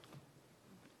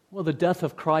Well, the death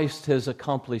of Christ has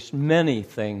accomplished many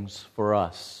things for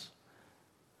us.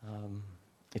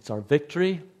 It's our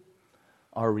victory,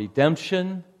 our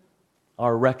redemption,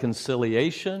 our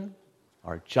reconciliation,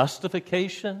 our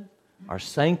justification, our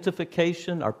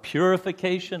sanctification, our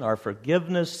purification, our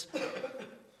forgiveness.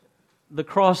 The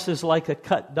cross is like a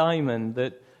cut diamond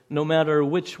that no matter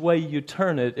which way you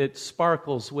turn it, it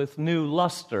sparkles with new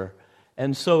luster.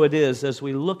 And so it is, as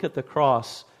we look at the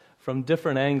cross from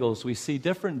different angles, we see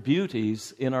different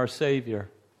beauties in our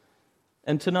Savior.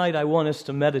 And tonight I want us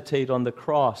to meditate on the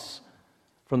cross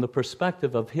from the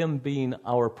perspective of Him being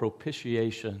our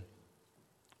propitiation.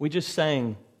 We just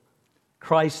sang,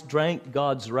 Christ drank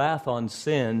God's wrath on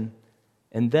sin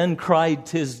and then cried,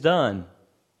 "'Tis done.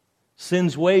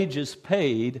 Sin's wages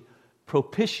paid,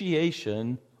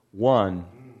 propitiation won."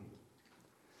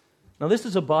 Now, this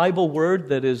is a Bible word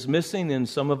that is missing in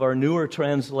some of our newer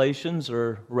translations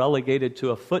or relegated to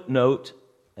a footnote,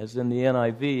 as in the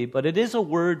NIV, but it is a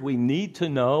word we need to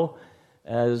know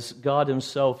as God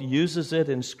Himself uses it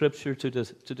in Scripture to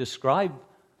describe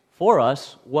for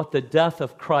us what the death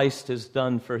of Christ has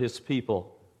done for His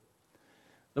people.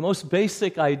 The most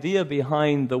basic idea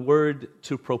behind the word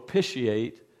to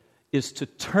propitiate is to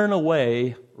turn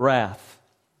away wrath.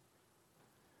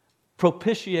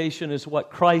 Propitiation is what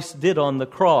Christ did on the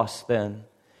cross then.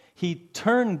 He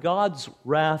turned God's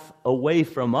wrath away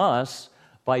from us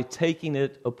by taking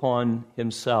it upon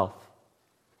Himself.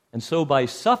 And so by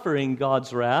suffering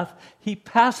God's wrath, He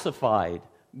pacified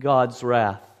God's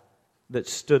wrath that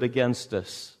stood against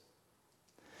us.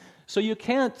 So you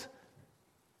can't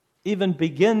even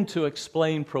begin to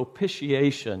explain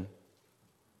propitiation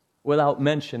without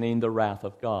mentioning the wrath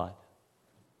of God,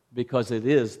 because it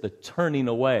is the turning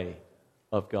away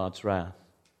of God's wrath.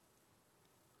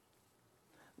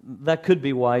 That could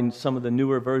be why some of the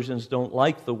newer versions don't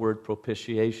like the word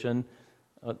propitiation.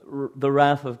 The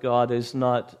wrath of God is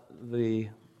not the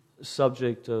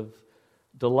subject of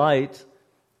delight,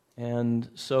 and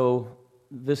so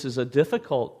this is a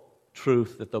difficult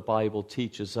truth that the Bible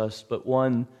teaches us, but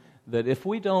one that if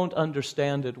we don't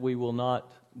understand it, we will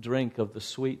not drink of the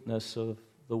sweetness of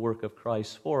the work of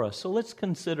Christ for us. So let's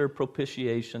consider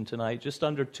propitiation tonight, just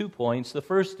under 2 points. The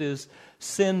first is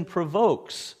sin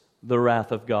provokes the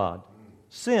wrath of God.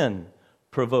 Sin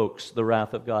provokes the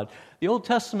wrath of God. The Old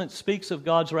Testament speaks of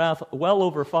God's wrath well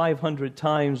over 500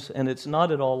 times, and it's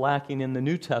not at all lacking in the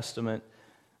New Testament.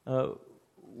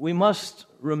 We must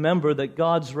remember that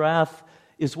God's wrath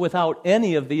is without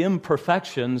any of the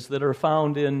imperfections that are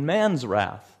found in man's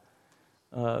wrath.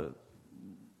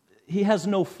 He has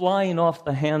no flying off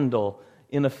the handle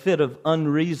in a fit of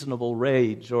unreasonable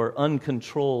rage or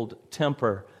uncontrolled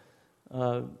temper.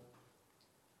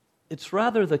 It's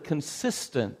rather the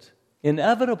consistent,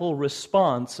 inevitable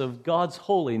response of God's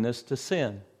holiness to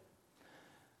sin.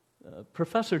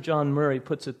 Professor John Murray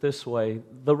puts it this way: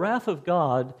 the wrath of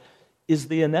God is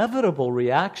the inevitable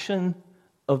reaction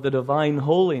of the divine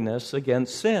holiness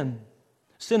against sin.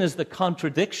 Sin is the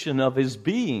contradiction of His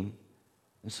being.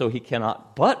 And so He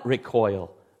cannot but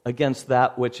recoil against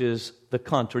that which is the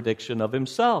contradiction of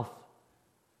Himself.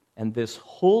 And this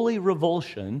holy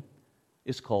revulsion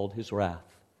is called His wrath.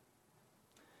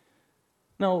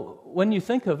 Now, when you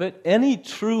think of it, any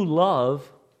true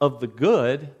love of the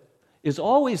good is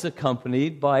always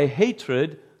accompanied by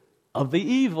hatred of the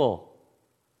evil.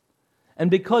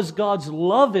 And because God's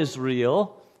love is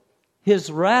real,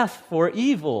 His wrath for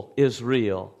evil is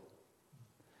real.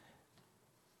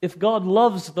 If God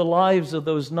loves the lives of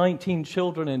those 19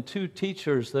 children and 2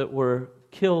 teachers that were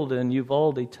killed in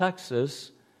Uvalde,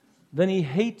 Texas, then He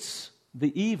hates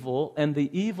the evil and the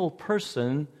evil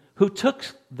person who took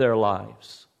their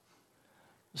lives.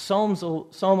 Psalm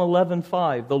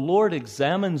 11:5, the Lord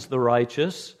examines the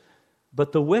righteous,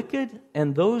 but the wicked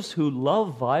and those who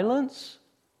love violence,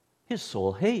 His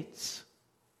soul hates.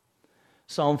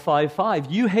 Psalm 5:5,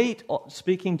 you hate,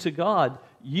 speaking to God,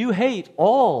 you hate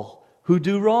all who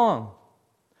do wrong.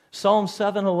 Psalm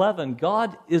 7:11,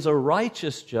 God is a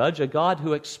righteous judge, a God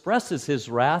who expresses His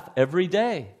wrath every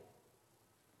day.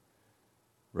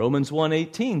 Romans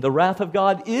 1:18, the wrath of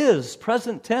God is,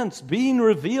 present tense, being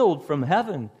revealed from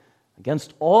heaven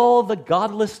against all the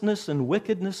godlessness and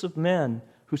wickedness of men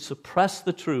who suppress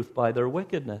the truth by their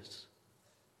wickedness.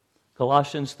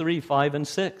 Colossians 3:5 and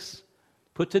 6,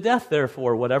 put to death,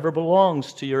 therefore, whatever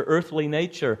belongs to your earthly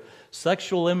nature,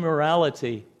 sexual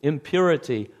immorality,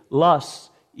 impurity, lust,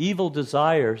 evil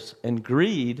desires, and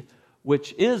greed,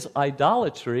 which is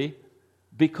idolatry.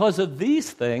 Because of these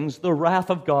things, the wrath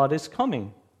of God is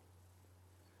coming.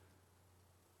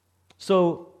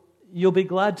 So You'll be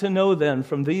glad to know then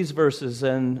from these verses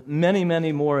and many,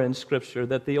 many more in Scripture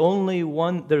that there's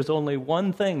only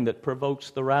one thing that provokes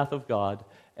the wrath of God,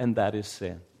 and that is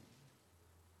sin.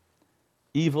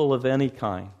 Evil of any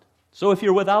kind. So if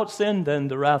you're without sin, then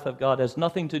the wrath of God has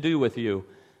nothing to do with you,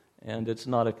 and it's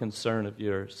not a concern of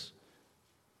yours.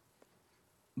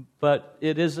 But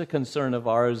it is a concern of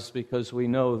ours because we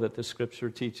know that the Scripture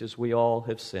teaches we all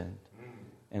have sinned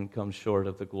and come short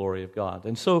of the glory of God.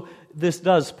 And so this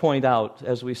does point out,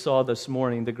 as we saw this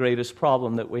morning, the greatest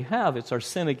problem that we have. It's our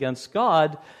sin against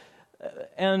God,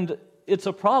 and it's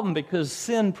a problem because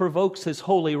sin provokes His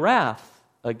holy wrath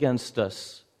against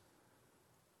us.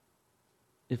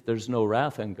 If there's no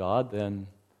wrath in God, then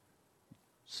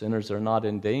sinners are not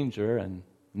in danger, and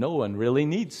no one really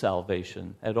needs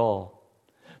salvation at all.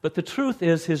 But the truth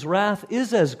is, His wrath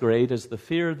is as great as the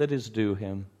fear that is due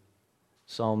Him.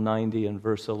 Psalm 90 and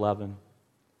verse 11.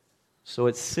 So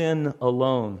it's sin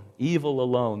alone, evil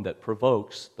alone, that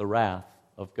provokes the wrath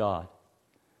of God.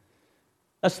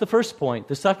 That's the first point.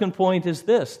 The second point is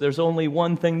this: there's only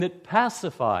one thing that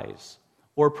pacifies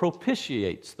or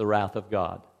propitiates the wrath of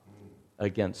God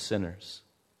against sinners.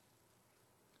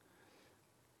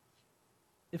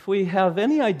 If we have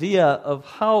any idea of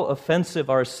how offensive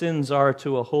our sins are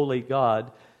to a holy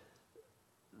God,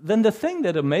 then the thing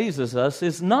that amazes us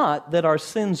is not that our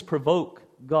sins provoke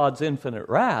God's infinite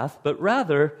wrath, but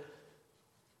rather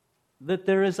that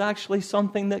there is actually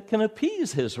something that can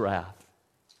appease His wrath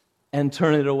and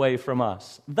turn it away from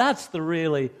us. That's the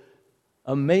really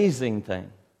amazing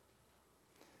thing.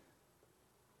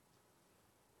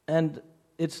 And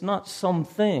it's not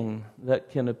something that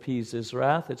can appease His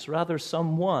wrath, it's rather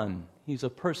someone. He's a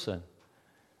person.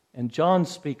 And John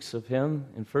speaks of Him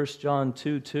in 1 John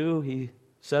 2:2. He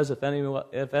says, if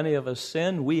any of us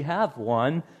sin, we have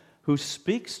one who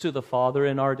speaks to the Father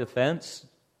in our defense,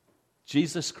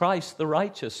 Jesus Christ, the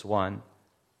righteous one,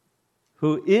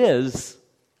 who is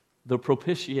the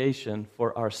propitiation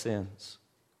for our sins.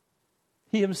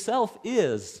 He Himself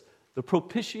is the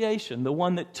propitiation, the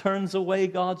one that turns away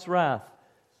God's wrath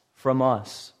from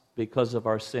us because of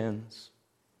our sins.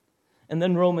 And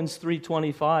then Romans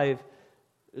 3:25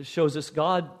 shows us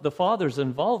God, the Father's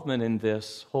involvement in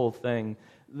this whole thing,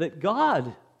 that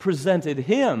God presented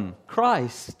Him,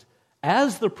 Christ,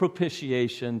 as the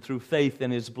propitiation through faith in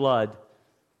His blood.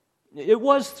 It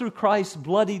was through Christ's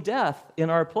bloody death in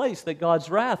our place that God's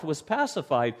wrath was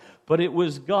pacified, but it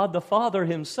was God the Father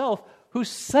Himself who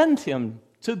sent Him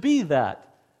to be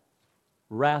that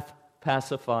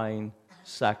wrath-pacifying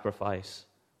sacrifice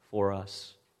for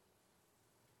us.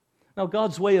 Now,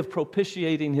 God's way of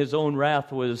propitiating His own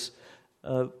wrath was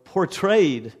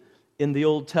portrayed in the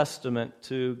Old Testament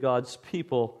to God's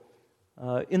people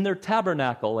in their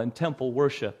tabernacle and temple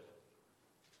worship,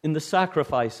 in the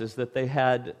sacrifices that they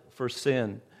had for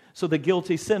sin. So the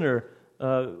guilty sinner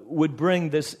would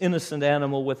bring this innocent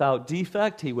animal without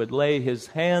defect. He would lay his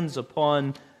hands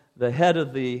upon the head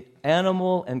of the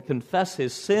animal and confess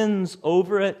his sins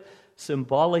over it,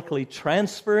 symbolically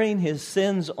transferring his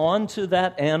sins onto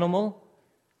that animal.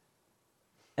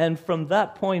 And from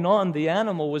that point on, the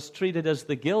animal was treated as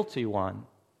the guilty one,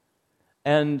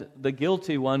 and the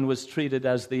guilty one was treated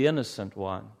as the innocent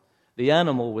one. The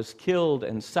animal was killed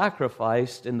and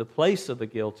sacrificed in the place of the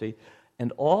guilty,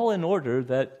 and all in order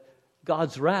that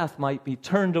God's wrath might be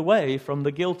turned away from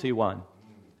the guilty one,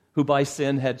 who by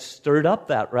sin had stirred up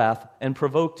that wrath and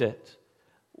provoked it.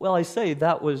 Well, I say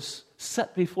that was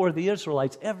set before the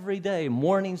Israelites every day.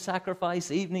 Morning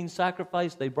sacrifice, evening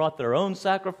sacrifice. They brought their own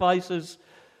sacrifices.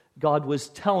 God was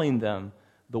telling them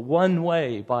the one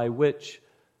way by which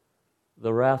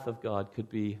the wrath of God could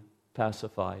be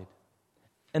pacified.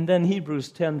 And then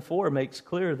Hebrews 10:4 makes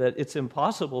clear that it's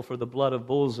impossible for the blood of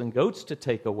bulls and goats to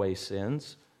take away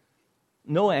sins.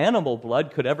 No animal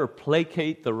blood could ever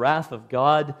placate the wrath of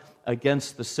God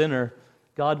against the sinner.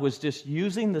 God was just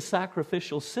using the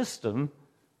sacrificial system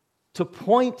to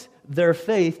point their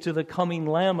faith to the coming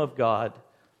Lamb of God,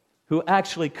 who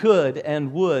actually could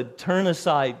and would turn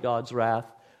aside God's wrath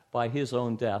by His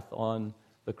own death on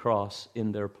the cross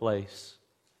in their place.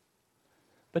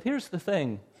 But here's the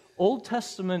thing. Old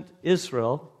Testament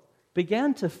Israel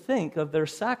began to think of their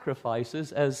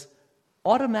sacrifices as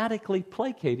automatically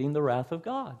placating the wrath of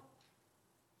God.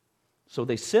 So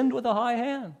they sinned with a high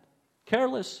hand,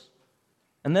 careless,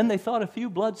 and then they thought a few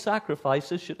blood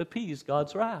sacrifices should appease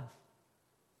God's wrath.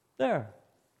 There,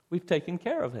 we've taken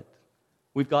care of it.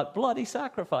 We've got bloody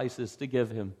sacrifices to give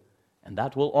Him, and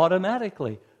that will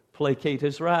automatically placate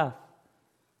His wrath.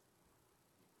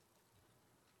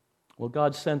 Well,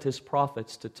 God sent His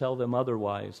prophets to tell them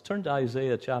otherwise. Turn to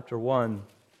Isaiah chapter 1.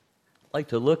 like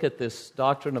to look at this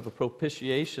doctrine of a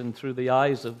propitiation through the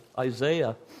eyes of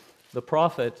Isaiah, the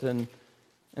prophet. And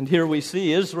here we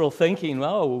see Israel thinking,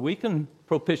 well, we can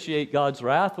propitiate God's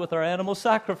wrath with our animal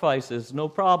sacrifices, no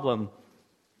problem.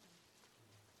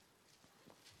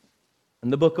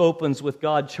 And the book opens with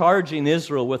God charging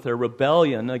Israel with their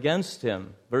rebellion against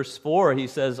him. Verse 4, he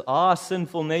says, "Ah,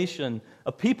 sinful nation,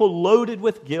 a people loaded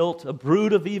with guilt, a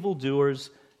brood of evildoers,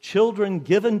 children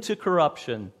given to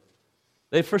corruption.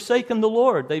 They've forsaken the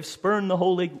Lord. They've spurned the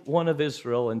Holy One of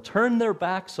Israel and turned their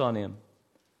backs on him."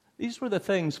 These were the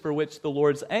things for which the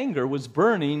Lord's anger was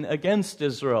burning against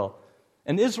Israel.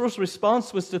 And Israel's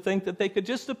response was to think that they could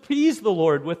just appease the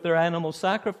Lord with their animal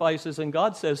sacrifices. And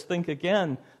God says, think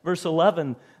again. Verse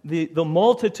 11, the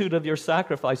multitude of your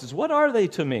sacrifices, what are they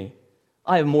to me?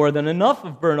 I have more than enough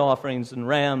of burnt offerings and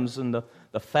rams and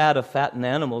the fat of fattened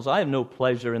animals. I have no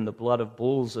pleasure in the blood of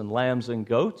bulls and lambs and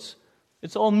goats.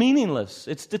 It's all meaningless.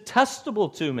 It's detestable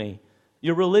to me.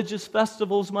 Your religious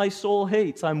festivals my soul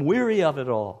hates. I'm weary of it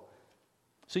all.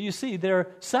 So you see,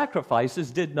 their sacrifices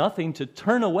did nothing to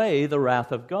turn away the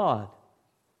wrath of God.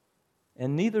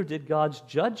 And neither did God's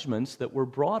judgments that were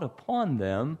brought upon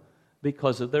them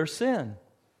because of their sin.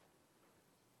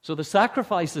 So the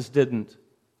sacrifices didn't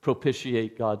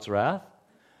propitiate God's wrath.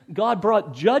 God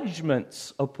brought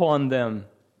judgments upon them.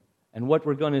 And what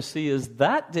we're going to see is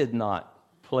that did not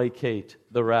placate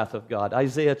the wrath of God.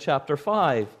 Isaiah chapter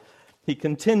 5, he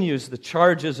continues the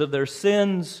charges of their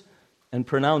sins and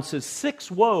pronounces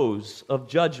 6 woes of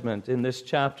judgment in this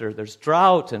chapter. There's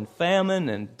drought and famine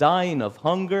and dying of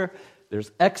hunger.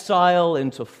 There's exile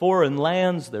into foreign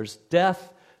lands. There's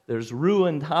death. There's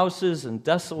ruined houses and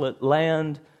desolate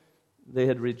land. They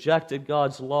had rejected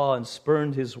God's law and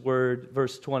spurned his word.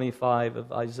 Verse 25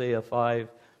 of Isaiah 5.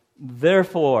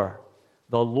 Therefore,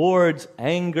 the Lord's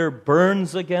anger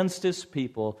burns against his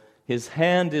people. His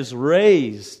hand is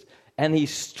raised, and he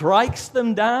strikes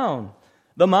them down.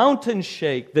 The mountains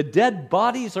shake. The dead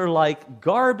bodies are like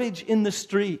garbage in the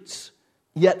streets.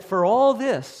 Yet for all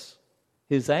this,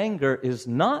 his anger is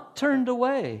not turned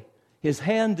away. His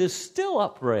hand is still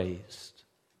upraised.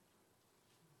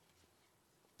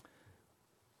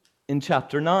 In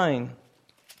chapter 9,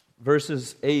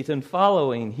 verses 8 and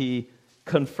following, he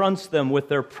confronts them with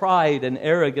their pride and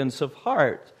arrogance of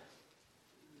heart.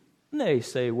 And they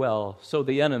say, well, so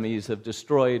the enemies have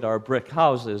destroyed our brick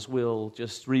houses. We'll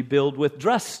just rebuild with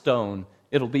dressed stone.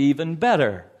 It'll be even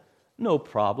better. No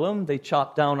problem. They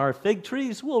chop down our fig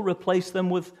trees. We'll replace them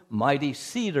with mighty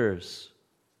cedars.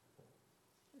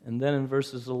 And then in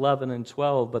verses 11 and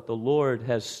 12, but the Lord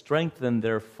has strengthened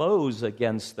their foes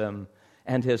against them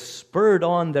and has spurred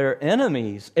on their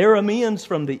enemies. Arameans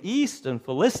from the east and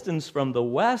Philistines from the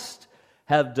west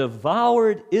have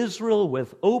devoured Israel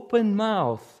with open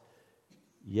mouth.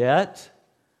 Yet,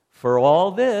 for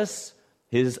all this,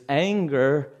 his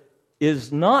anger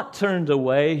is not turned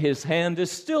away. His hand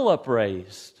is still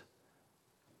upraised.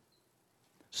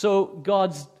 So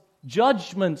God's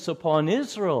judgments upon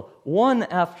Israel, one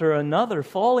after another,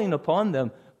 falling upon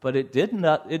them, but it did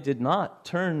not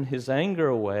turn his anger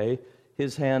away.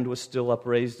 His hand was still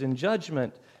upraised in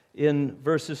judgment. In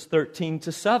verses 13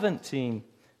 to 17,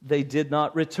 they did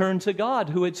not return to God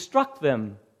who had struck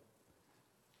them.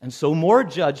 And so more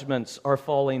judgments are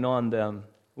falling on them.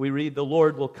 We read the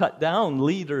Lord will cut down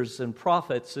leaders and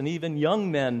prophets and even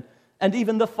young men and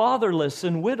even the fatherless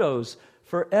and widows.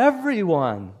 For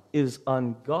everyone is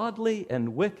ungodly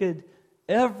and wicked.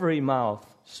 Every mouth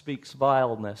speaks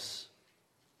vileness.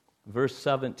 Verse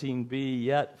 17b,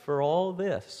 yet for all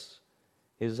this,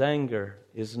 his anger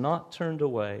is not turned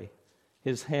away.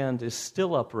 His hand is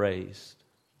still upraised.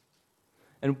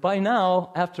 And by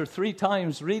now, after 3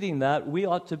 times reading that, we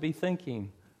ought to be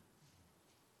thinking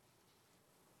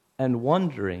and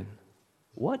wondering,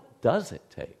 what does it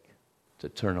take to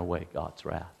turn away God's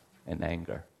wrath and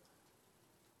anger?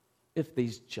 If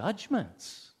these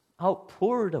judgments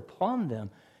outpoured upon them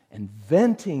and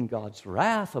venting God's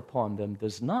wrath upon them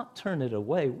does not turn it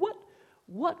away,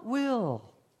 what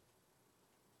will?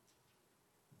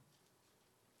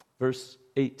 Verse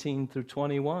 18 through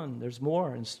 21, there's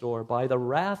more in store. By the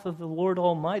wrath of the Lord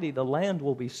Almighty, the land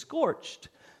will be scorched.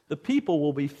 The people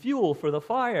will be fuel for the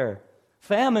fire.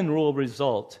 Famine will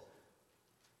result,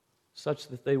 such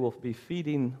that they will be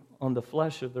feeding on the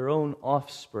flesh of their own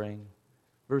offspring.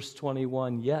 Verse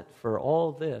 21, yet for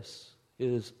all this,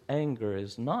 his anger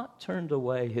is not turned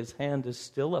away. His hand is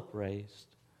still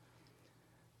upraised.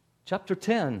 Chapter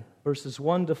 10, verses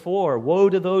 1 to 4, woe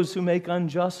to those who make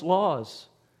unjust laws.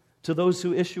 to those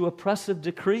who issue oppressive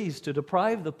decrees to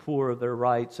deprive the poor of their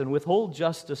rights and withhold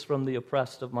justice from the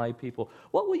oppressed of my people?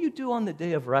 What will you do on the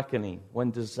day of reckoning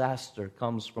when disaster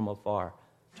comes from afar?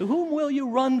 To whom will you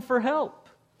run for help?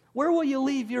 Where will you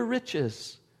leave your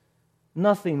riches?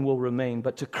 Nothing will remain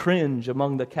but to cringe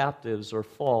among the captives or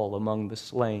fall among the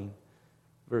slain.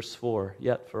 Verse 4,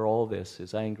 yet for all this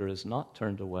his anger is not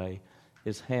turned away.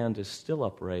 His hand is still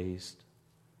upraised.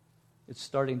 It's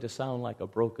starting to sound like a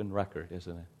broken record,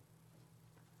 isn't it?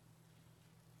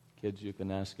 Kids, you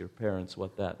can ask your parents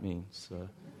what that means.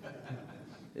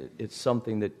 It's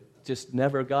something that just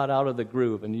never got out of the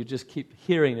groove, and you just keep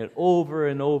hearing it over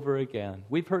and over again.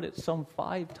 We've heard it some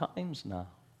 5 times now.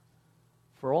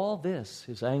 For all this,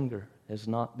 his anger has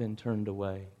not been turned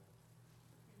away.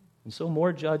 And so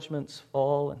more judgments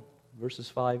fall in verses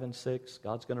 5 and 6.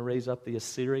 God's going to raise up the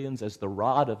Assyrians as the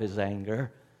rod of his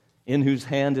anger, in whose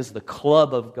hand is the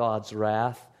club of God's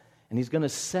wrath. And he's going to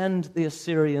send the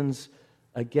Assyrians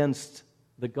against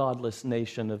the godless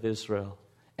nation of Israel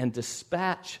and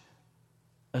dispatch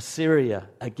Assyria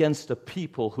against a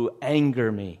people who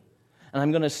anger me. And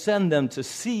I'm going to send them to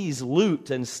seize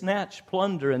loot and snatch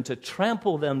plunder and to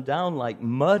trample them down like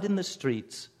mud in the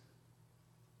streets.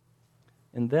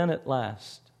 And then at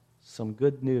last, some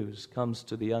good news comes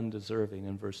to the undeserving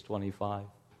in verse 25.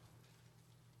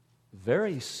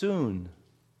 Very soon,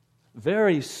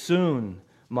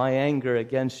 my anger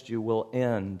against you will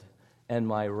end, and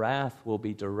my wrath will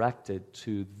be directed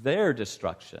to their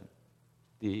destruction,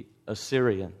 the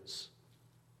Assyrians.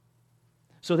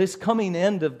 So this coming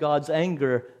end of God's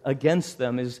anger against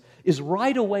them is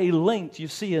right away linked, you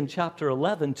see in chapter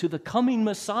 11, to the coming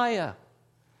Messiah.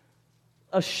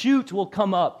 A shoot will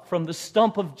come up from the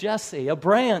stump of Jesse. A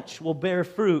branch will bear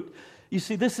fruit. You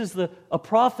see, this is a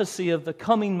prophecy of the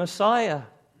coming Messiah.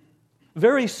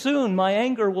 Very soon, my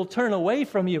anger will turn away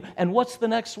from you. And what's the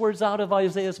next words out of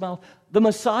Isaiah's mouth? The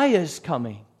Messiah is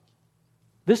coming.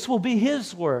 This will be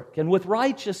his work. And with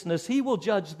righteousness, he will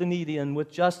judge the needy, and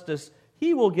with justice,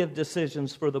 he will give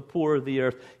decisions for the poor of the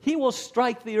earth. He will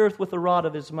strike the earth with the rod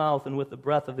of his mouth, and with the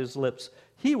breath of his lips,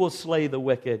 he will slay the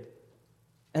wicked.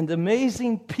 And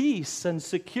amazing peace and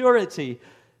security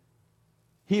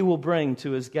he will bring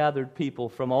to his gathered people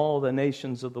from all the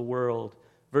nations of the world.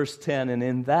 Verse 10, and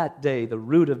in that day the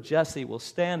root of Jesse will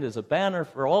stand as a banner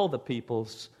for all the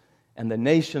peoples, and the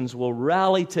nations will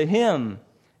rally to him,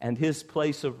 and his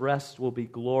place of rest will be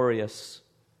glorious.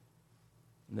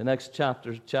 And the next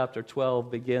chapter, chapter 12,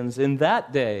 begins, in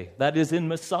that day, that is in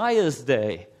Messiah's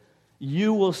day,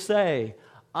 you will say,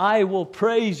 I will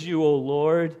praise you, O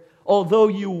Lord. Although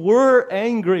you were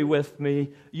angry with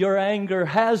me, your anger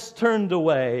has turned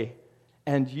away,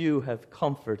 and you have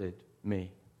comforted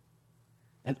me.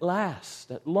 At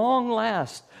last, at long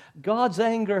last, God's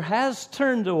anger has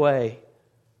turned away.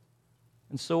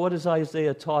 And so what has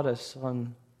Isaiah taught us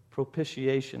on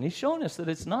propitiation? He's shown us that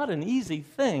it's not an easy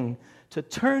thing to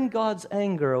turn God's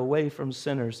anger away from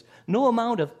sinners. No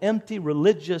amount of empty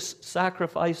religious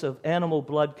sacrifice of animal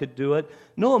blood could do it.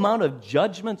 No amount of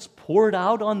judgments poured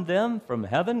out on them from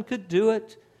heaven could do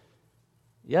it.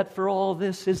 Yet for all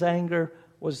this, his anger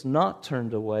was not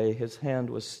turned away. His hand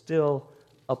was still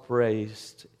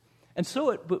upraised. And so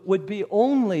it would be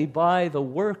only by the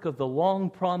work of the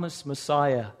long-promised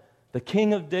Messiah, the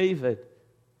King of David,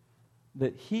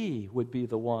 that he would be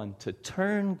the one to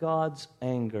turn God's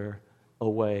anger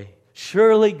away.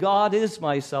 Surely God is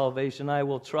my salvation. I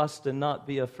will trust and not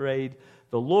be afraid.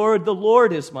 The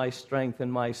Lord is my strength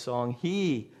and my song.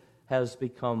 He has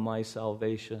become my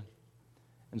salvation.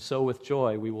 And so with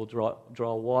joy we will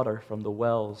draw water from the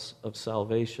wells of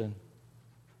salvation.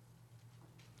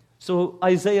 So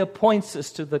Isaiah points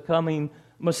us to the coming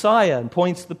Messiah and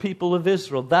points the people of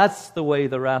Israel. That's the way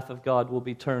the wrath of God will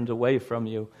be turned away from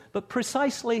you. But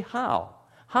precisely how?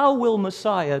 How will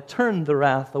Messiah turn the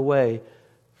wrath away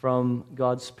from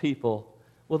God's people?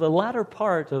 Well, the latter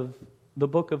part of the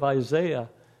book of Isaiah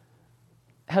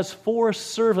has 4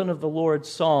 servant of the Lord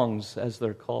songs, as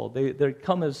they're called. They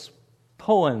come as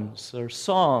poems or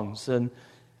songs, and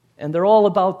they're all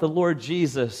about the Lord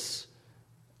Jesus.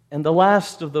 And the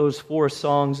last of those 4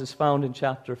 songs is found in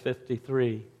chapter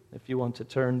 53, if you want to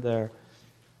turn there.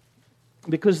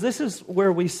 Because this is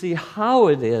where we see how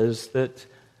it is that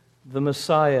the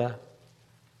Messiah,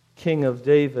 King of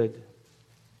David,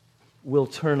 will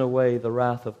turn away the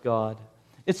wrath of God.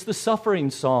 It's the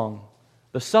suffering song,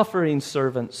 the suffering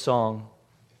servant song.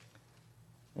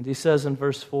 And he says in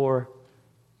verse 4,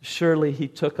 surely he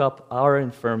took up our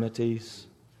infirmities.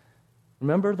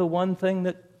 Remember the one thing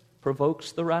that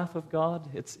provokes the wrath of God?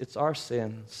 It's our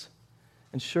sins.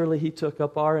 And surely he took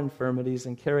up our infirmities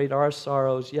and carried our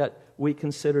sorrows, yet we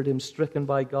considered him stricken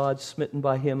by God, smitten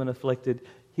by him, and afflicted.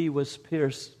 He was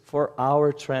pierced for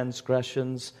our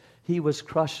transgressions. He was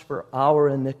crushed for our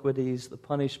iniquities. The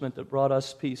punishment that brought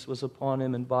us peace was upon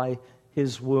him, and by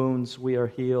his wounds we are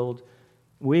healed.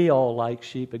 We all, like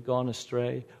sheep, had gone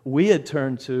astray. We had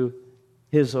turned to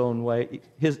his own way,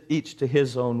 each to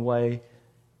his own way,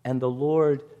 and the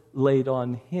Lord laid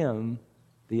on him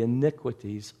the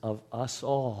iniquities of us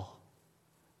all.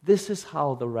 This is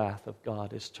how the wrath of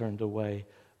God is turned away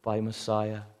by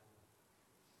Messiah.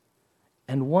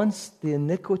 And once the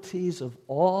iniquities of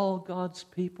all God's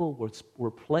people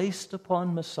were placed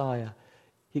upon Messiah,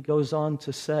 he goes on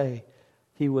to say,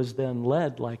 he was then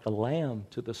led like a lamb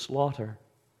to the slaughter.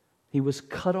 He was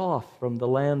cut off from the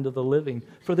land of the living.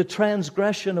 For the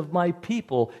transgression of my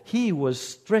people, he was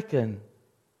stricken.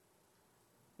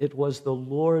 It was the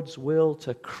Lord's will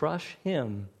to crush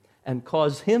him and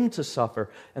cause him to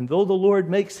suffer. And though the Lord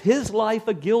makes his life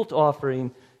a guilt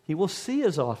offering, he will see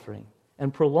his offering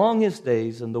and prolong his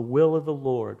days, and the will of the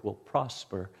Lord will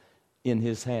prosper in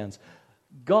his hands.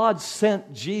 God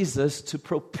sent Jesus to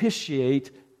propitiate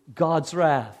God's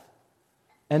wrath.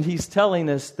 And he's telling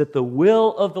us that the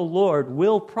will of the Lord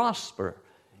will prosper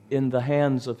in the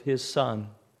hands of his Son.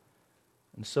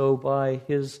 And so by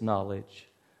his knowledge,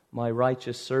 my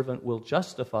righteous servant will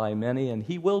justify many, and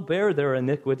he will bear their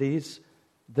iniquities.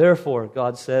 Therefore,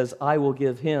 God says, I will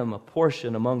give him a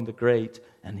portion among the great,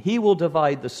 and he will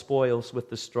divide the spoils with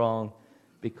the strong,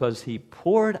 because he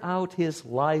poured out his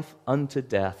life unto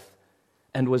death,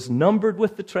 and was numbered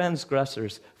with the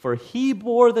transgressors. For he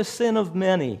bore the sin of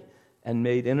many, and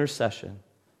made intercession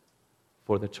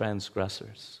for the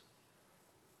transgressors.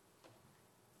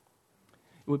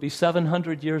 It would be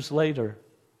 700 years later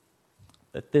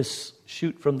that this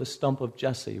shoot from the stump of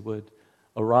Jesse would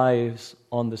arise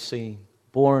on the scene,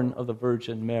 born of the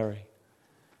Virgin Mary,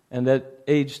 and at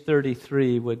age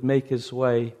 33 would make his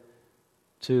way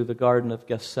to the Garden of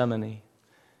Gethsemane.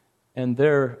 And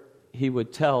there he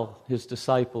would tell his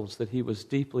disciples that he was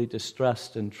deeply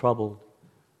distressed and troubled.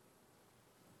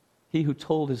 He who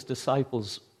told his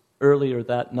disciples earlier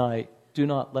that night, do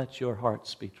not let your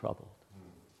hearts be troubled,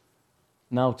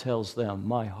 now tells them,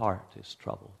 my heart is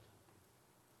troubled.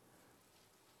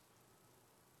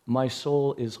 My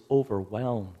soul is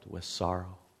overwhelmed with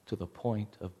sorrow to the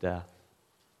point of death.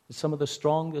 It's some of the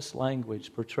strongest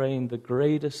language portraying the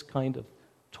greatest kind of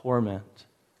torment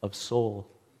of soul,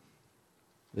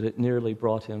 that it nearly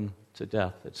brought him to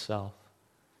death itself.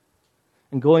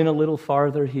 And going a little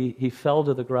farther, he fell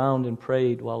to the ground and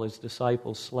prayed while his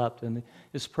disciples slept. And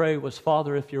his prayer was,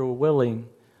 Father, if you're willing,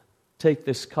 take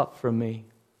this cup from me.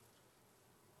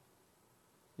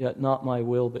 Yet not my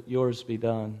will, but yours be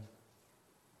done.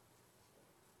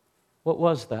 What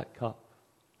was that cup?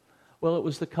 Well, it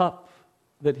was the cup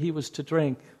that he was to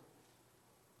drink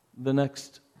the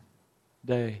next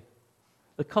day.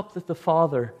 The cup that the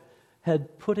Father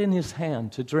had put in his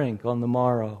hand to drink on the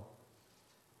morrow.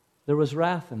 There was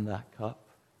wrath in that cup.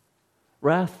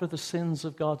 Wrath for the sins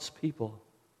of God's people.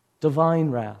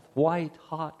 Divine wrath. White,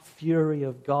 hot fury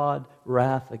of God,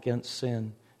 wrath against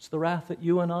sin. It's the wrath that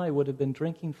you and I would have been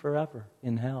drinking forever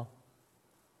in hell.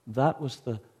 That was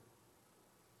the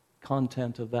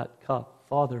content of that cup.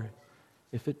 Father,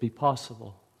 if it be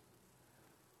possible,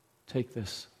 take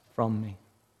this from me.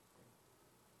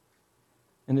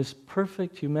 And his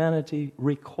perfect humanity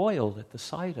recoiled at the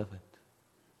sight of it.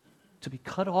 To be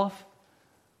cut off,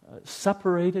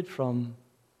 separated from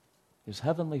his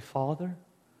heavenly Father,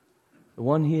 the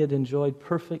one he had enjoyed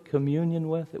perfect communion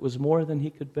with, it was more than he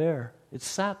could bear. It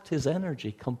sapped his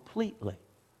energy completely,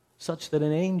 such that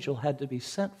an angel had to be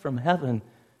sent from heaven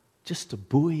just to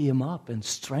buoy him up and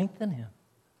strengthen him,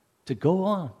 to go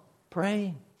on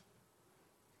praying.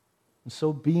 And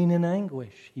so being in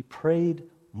anguish, he prayed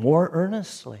more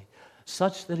earnestly,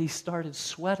 such that he started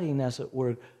sweating, as it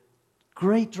were,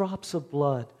 great drops of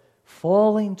blood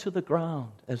falling to the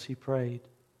ground as he prayed.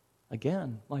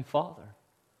 Again, my Father.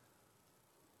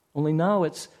 Only now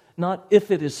it's not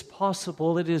if it is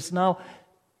possible, it is now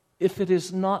if it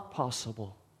is not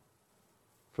possible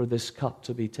for this cup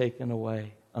to be taken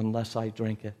away unless I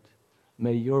drink it.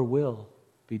 May your will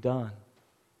be done.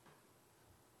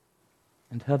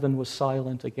 And heaven was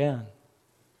silent again.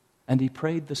 And he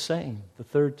prayed the same the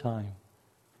third time.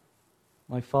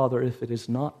 My Father, if it is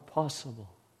not possible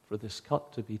for this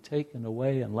cup to be taken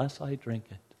away unless I drink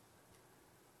it,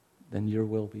 then your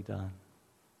will be done.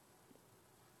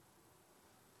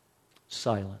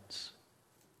 Silence.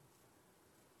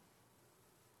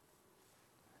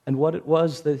 And what it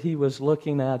was that he was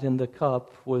looking at in the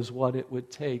cup was what it would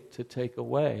take to take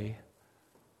away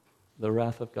the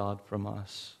wrath of God from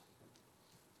us.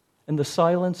 And the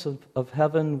silence of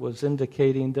heaven was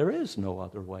indicating there is no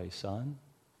other way, son.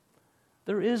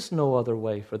 There is no other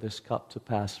way for this cup to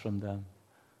pass from them.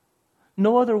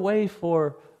 No other way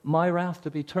for my wrath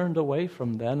to be turned away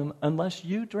from them unless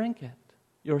you drink it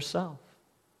yourself.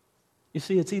 You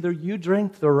see, it's either you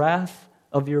drink the wrath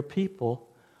of your people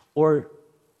or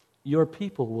your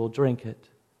people will drink it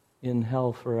in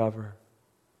hell forever.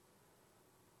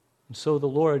 And so the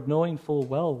Lord, knowing full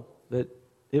well that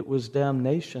it was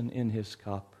damnation in his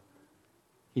cup,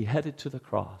 he headed to the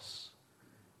cross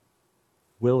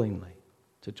willingly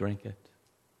to drink it.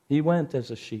 He went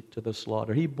as a sheep to the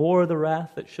slaughter. He bore the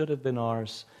wrath that should have been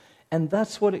ours. And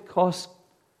that's what it cost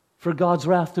for God's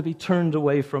wrath to be turned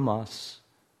away from us.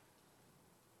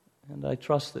 And I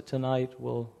trust that tonight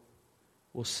we'll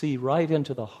see right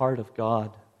into the heart of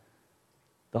God.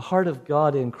 The heart of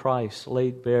God in Christ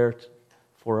laid bare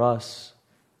for us.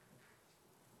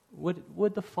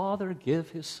 Would the Father give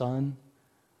his Son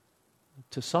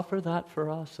to suffer that for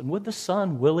us? And would the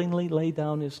Son willingly lay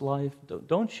down his life?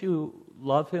 Don't you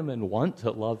love him and want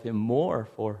to love him more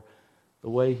for the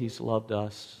way he's loved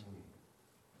us?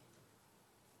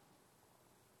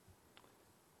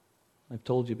 I've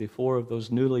told you before of that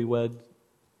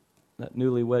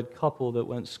newlywed couple that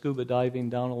went scuba diving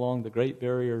down along the Great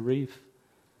Barrier Reef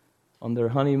on their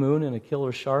honeymoon, and a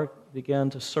killer shark began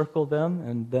to circle them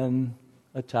and then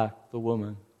attack the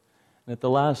woman. And at the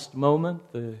last moment,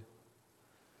 the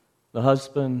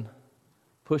husband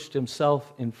pushed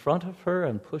himself in front of her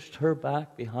and pushed her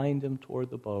back behind him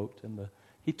toward the boat. And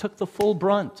he took the full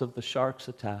brunt of the shark's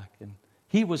attack, and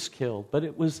he was killed. But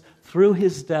it was through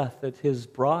his death that his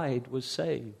bride was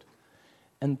saved.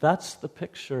 And that's the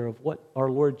picture of what our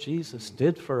Lord Jesus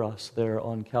did for us there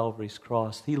on Calvary's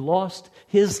cross. He lost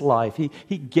his life.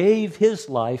 He gave his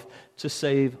life to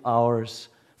save ours.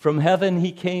 From heaven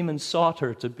he came and sought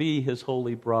her to be his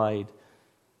holy bride.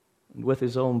 And with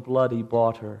his own blood he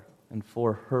bought her, and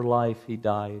for her life he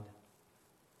died.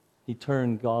 He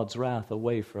turned God's wrath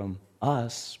away from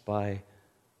us by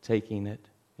taking it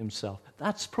himself.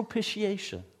 That's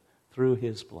propitiation through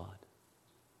his blood.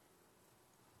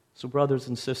 So brothers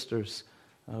and sisters,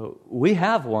 we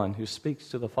have one who speaks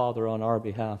to the Father on our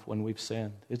behalf when we've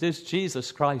sinned. It is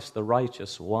Jesus Christ, the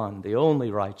righteous one, the only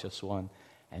righteous one.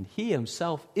 And he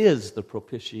himself is the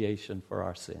propitiation for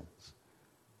our sins.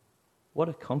 What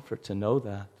a comfort to know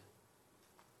that.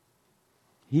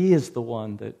 He is the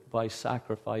one that by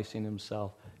sacrificing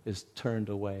himself is turned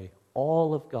away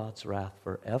all of God's wrath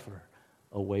forever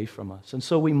away from us. And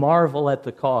so we marvel at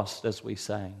the cost as we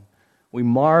sang. We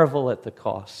marvel at the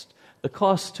cost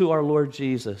to our Lord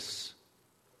Jesus.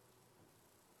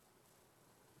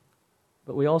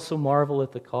 But we also marvel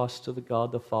at the cost to the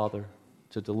God the Father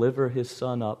to deliver his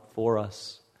Son up for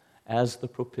us as the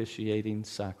propitiating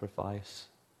sacrifice.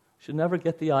 We should never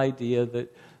get the idea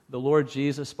that the Lord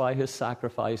Jesus, by his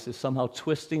sacrifice, is somehow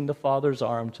twisting the Father's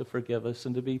arm to forgive us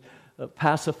and to be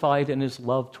pacified in his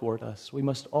love toward us. We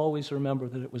must always remember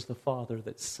that it was the Father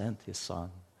that sent his Son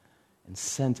and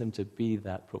sent him to be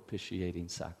that propitiating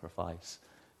sacrifice,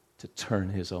 to turn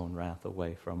his own wrath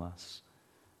away from us.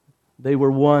 They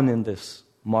were one in this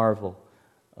marvel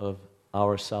of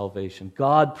our salvation.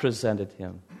 God presented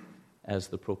him as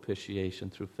the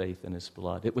propitiation through faith in his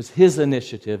blood. It was his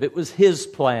initiative. It was his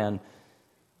plan.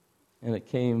 And it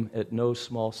came at no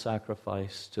small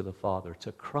sacrifice to the Father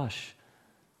to crush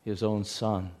his own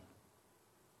Son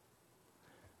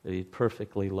that he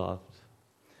perfectly loved.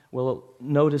 Well,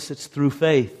 notice it's through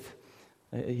faith.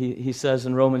 He says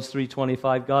in Romans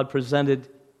 3:25, God presented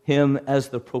him as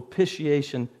the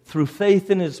propitiation through faith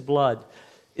in his blood.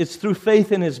 It's through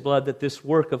faith in his blood that this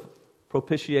work of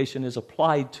propitiation is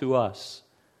applied to us.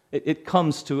 It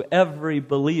comes to every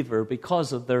believer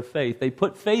because of their faith. They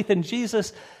put faith in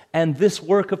Jesus, and this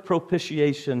work of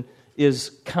propitiation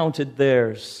is counted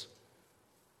theirs.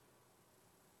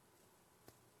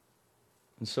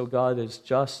 And so God is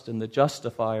just and the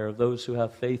justifier of those who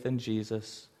have faith in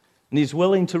Jesus. And he's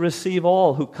willing to receive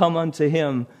all who come unto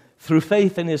him through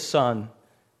faith in his Son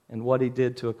and what he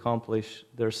did to accomplish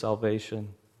their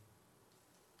salvation.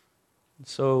 And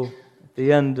so at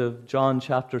the end of John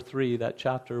chapter 3, that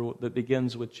chapter that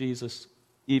begins with Jesus'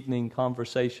 evening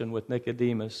conversation with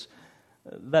Nicodemus,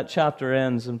 that chapter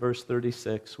ends in verse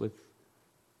 36 with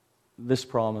this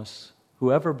promise: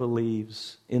 whoever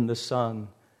believes in the Son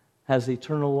has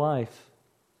eternal life.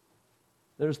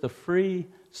 There's the free,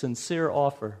 sincere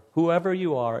offer. Whoever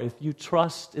you are, if you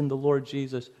trust in the Lord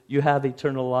Jesus, you have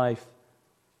eternal life.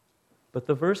 But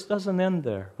the verse doesn't end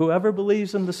there. Whoever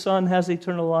believes in the Son has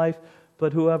eternal life,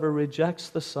 but whoever rejects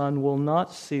the Son will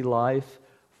not see life,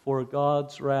 for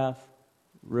God's wrath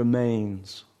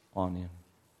remains on him.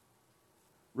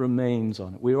 Remains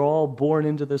on it. We are all born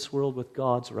into this world with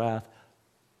God's wrath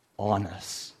on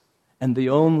us. And the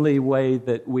only way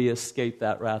that we escape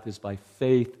that wrath is by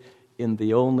faith in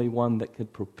the only one that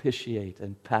could propitiate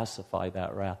and pacify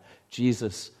that wrath,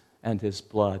 Jesus and his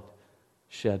blood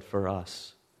shed for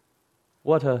us.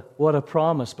 What a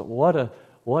promise, but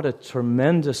what a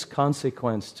tremendous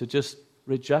consequence to just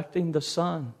rejecting the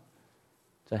Son,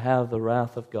 to have the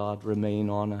wrath of God remain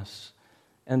on us.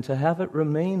 And to have it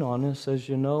remain on us, as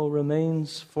you know,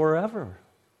 remains forever.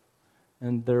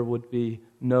 And there would be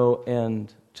no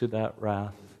end to that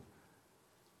wrath.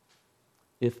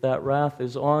 If that wrath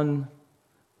is on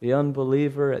the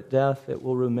unbeliever at death, it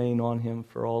will remain on him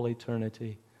for all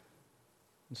eternity.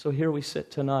 And so here we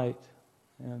sit tonight,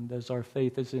 and as our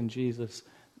faith is in Jesus,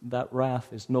 that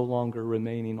wrath is no longer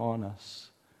remaining on us.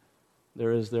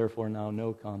 There is therefore now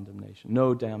no condemnation,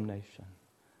 no damnation,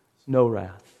 no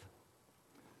wrath.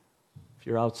 If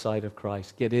you're outside of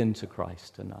Christ, get into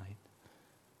Christ tonight.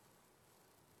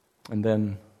 And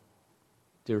then,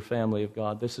 dear family of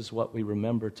God, this is what we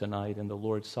remember tonight in the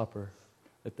Lord's Supper,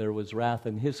 that there was wrath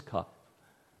in his cup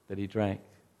that he drank,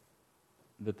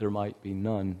 that there might be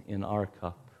none in our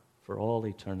cup for all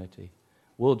eternity.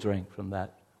 We'll drink from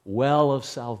that well of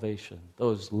salvation,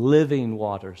 those living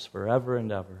waters forever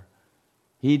and ever.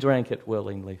 He drank it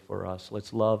willingly for us.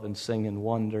 Let's love and sing and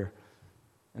wonder,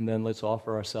 and then let's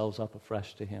offer ourselves up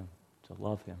afresh to him, to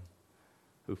love him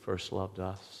who first loved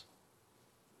us.